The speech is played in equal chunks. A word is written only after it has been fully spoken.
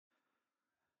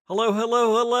Hello,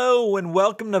 hello, hello, and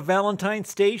welcome to Valentine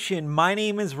Station. My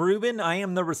name is Ruben. I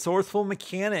am the Resourceful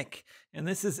Mechanic, and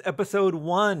this is episode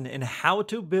 1 in how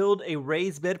to build a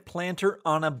raised bed planter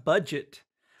on a budget.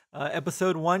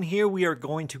 Episode 1 here, we are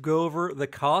going to go over the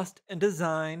cost and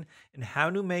design and how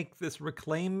to make this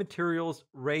reclaimed materials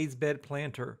raised bed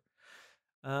planter.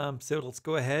 So let's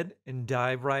go ahead and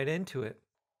dive right into it.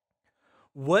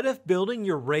 What if building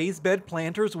your raised bed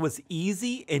planters was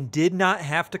easy and did not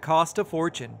have to cost a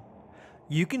fortune?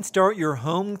 You can start your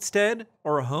homestead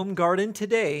or home garden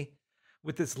today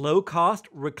with this low-cost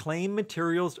reclaimed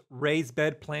materials raised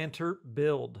bed planter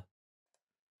build.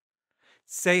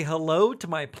 Say hello to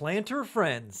my planter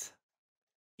friends.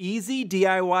 Easy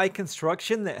DIY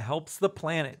construction that helps the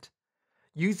planet.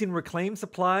 Using reclaimed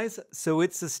supplies so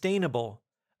it's sustainable.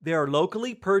 They are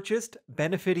locally purchased,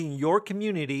 benefiting your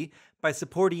community by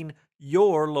supporting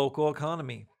your local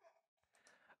economy.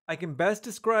 I can best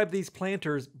describe these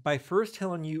planters by first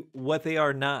telling you what they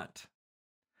are not.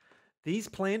 These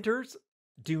planters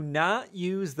do not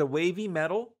use the wavy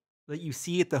metal that you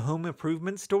see at the home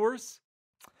improvement stores.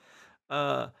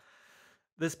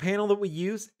 This panel that we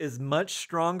use is much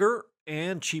stronger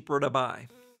and cheaper to buy.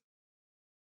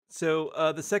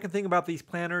 So the second thing about these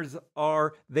planters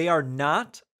are they are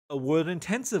not a wood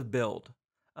intensive build.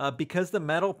 Because the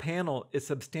metal panel is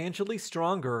substantially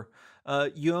stronger,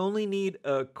 you only need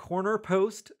a corner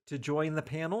post to join the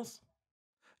panels.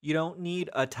 You don't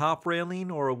need a top railing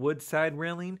or a wood side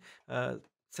railing,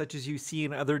 such as you see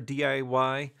in other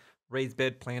DIY raised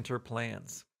bed planter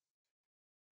plans.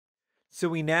 So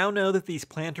we now know that these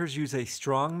planters use a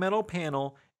strong metal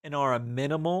panel and are a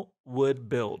minimal wood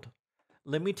build.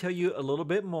 Let me tell you a little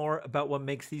bit more about what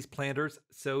makes these planters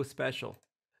so special.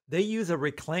 They use a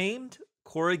reclaimed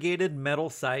corrugated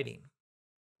metal siding.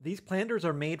 These planters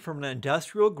are made from an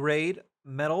industrial grade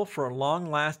metal for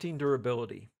long-lasting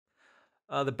durability.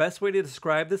 The best way to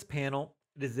describe this panel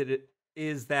is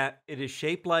that it is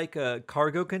shaped like a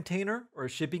cargo container or a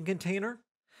shipping container.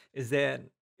 Is that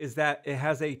it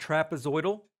has a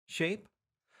trapezoidal shape.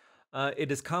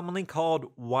 It is commonly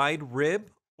called wide rib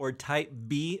or type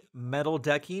B metal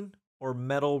decking or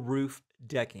metal roof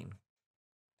decking.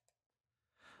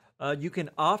 You can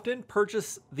often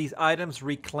purchase these items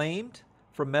reclaimed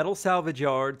from metal salvage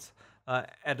yards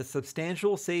at a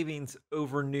substantial savings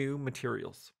over new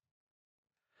materials.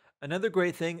 Another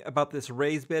great thing about this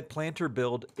raised bed planter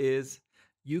build is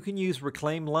you can use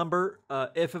reclaimed lumber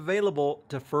if available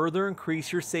to further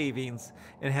increase your savings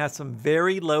and have some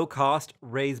very low cost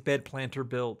raised bed planter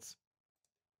builds.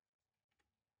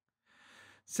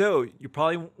 So you're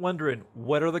probably wondering,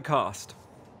 what are the costs?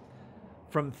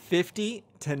 From 50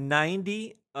 to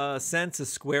 90 cents a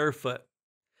square foot.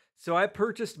 So I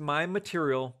purchased my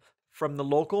material from the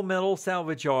local metal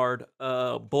salvage yard,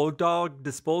 Bulldog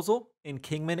Disposal in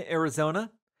Kingman,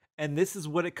 Arizona, and this is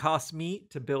what it cost me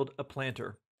to build a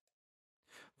planter.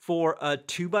 For a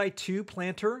 2x2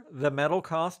 planter, the metal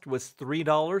cost was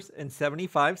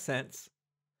 $3.75.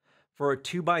 For a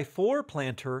 2x4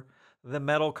 planter, the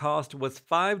metal cost was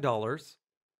 $5.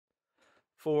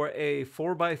 For a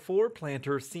 4x4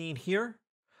 planter seen here,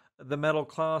 the metal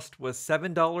cost was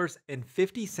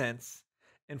 $7.50.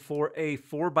 And for a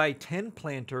 4x10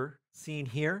 planter seen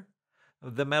here,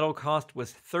 the metal cost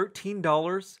was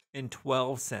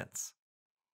 $13.12.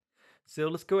 So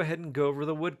let's go ahead and go over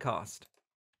the wood cost.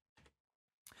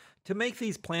 To make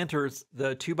these planters,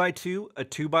 the 2x2, a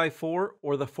 2x4,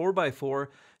 or the 4x4,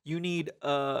 you need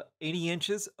 80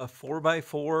 inches of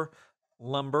 4x4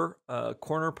 lumber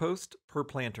corner post per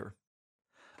planter.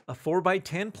 A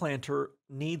 4x10 planter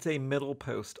needs a middle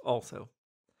post also.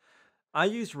 I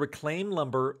used reclaimed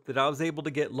lumber that I was able to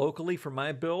get locally for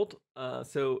my build,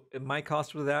 so my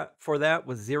cost for that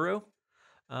was $0.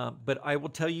 But I will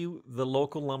tell you the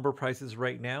local lumber prices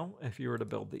right now if you were to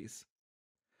build these.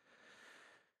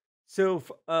 So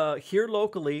here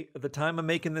locally, at the time of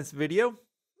making this video,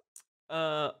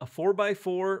 a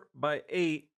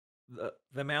 4x4x8,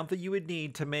 the amount that you would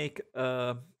need to make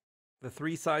the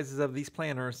three sizes of these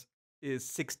planters is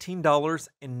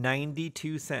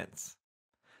 $16.92.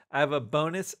 I have a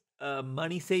bonus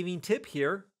money saving tip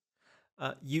here.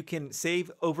 You can save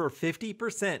over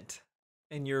 50%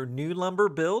 in your new lumber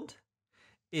build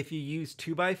if you use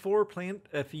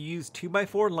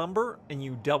 2x4 lumber and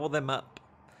you double them up.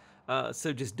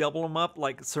 So just double them up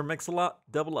like Sir Mix-a-Lot,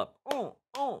 double up.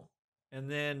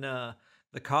 And then the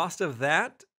cost of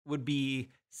that would be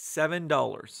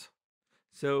 $7.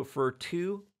 So for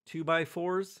two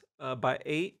 2x4s by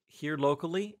 8 here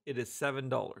locally, it is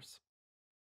 $7.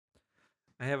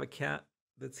 I have a cat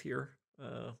that's here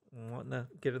wanting to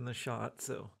get in the shot,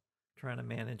 so trying to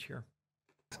manage here.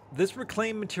 This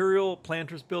reclaimed material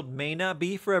planters build may not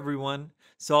be for everyone,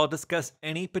 so I'll discuss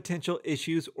any potential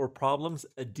issues or problems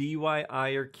a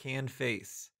DIYer can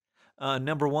face.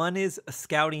 Number one is a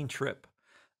scouting trip.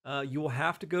 You will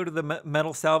have to go to the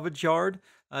metal salvage yard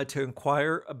to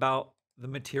inquire about the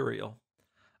material.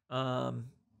 Um,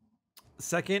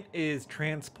 Second is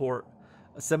transport.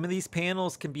 Some of these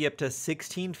panels can be up to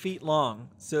 16 feet long.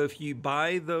 So if you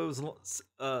buy those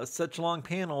such long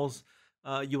panels,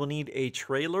 you will need a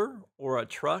trailer or a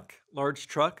truck, large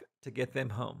truck, to get them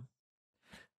home.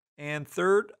 And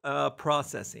third,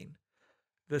 processing.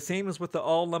 The same as with the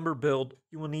all lumber build,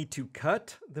 you will need to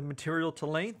cut the material to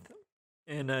length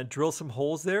and drill some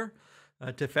holes there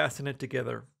to fasten it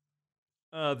together.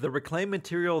 The reclaimed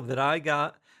material that I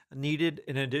got needed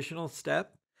an additional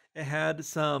step. It had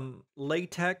some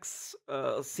latex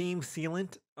seam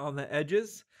sealant on the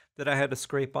edges that I had to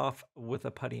scrape off with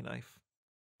a putty knife.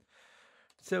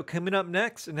 So coming up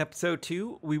next in episode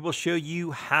 2, we will show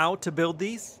you how to build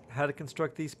these, how to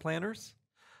construct these planters.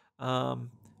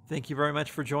 Thank you very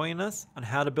much for joining us on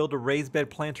how to build a raised bed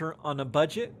planter on a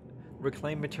budget,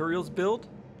 reclaimed materials build,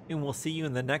 and we'll see you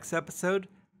in the next episode,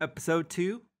 episode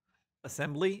 2,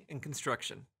 assembly and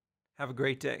construction. Have a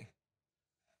great day.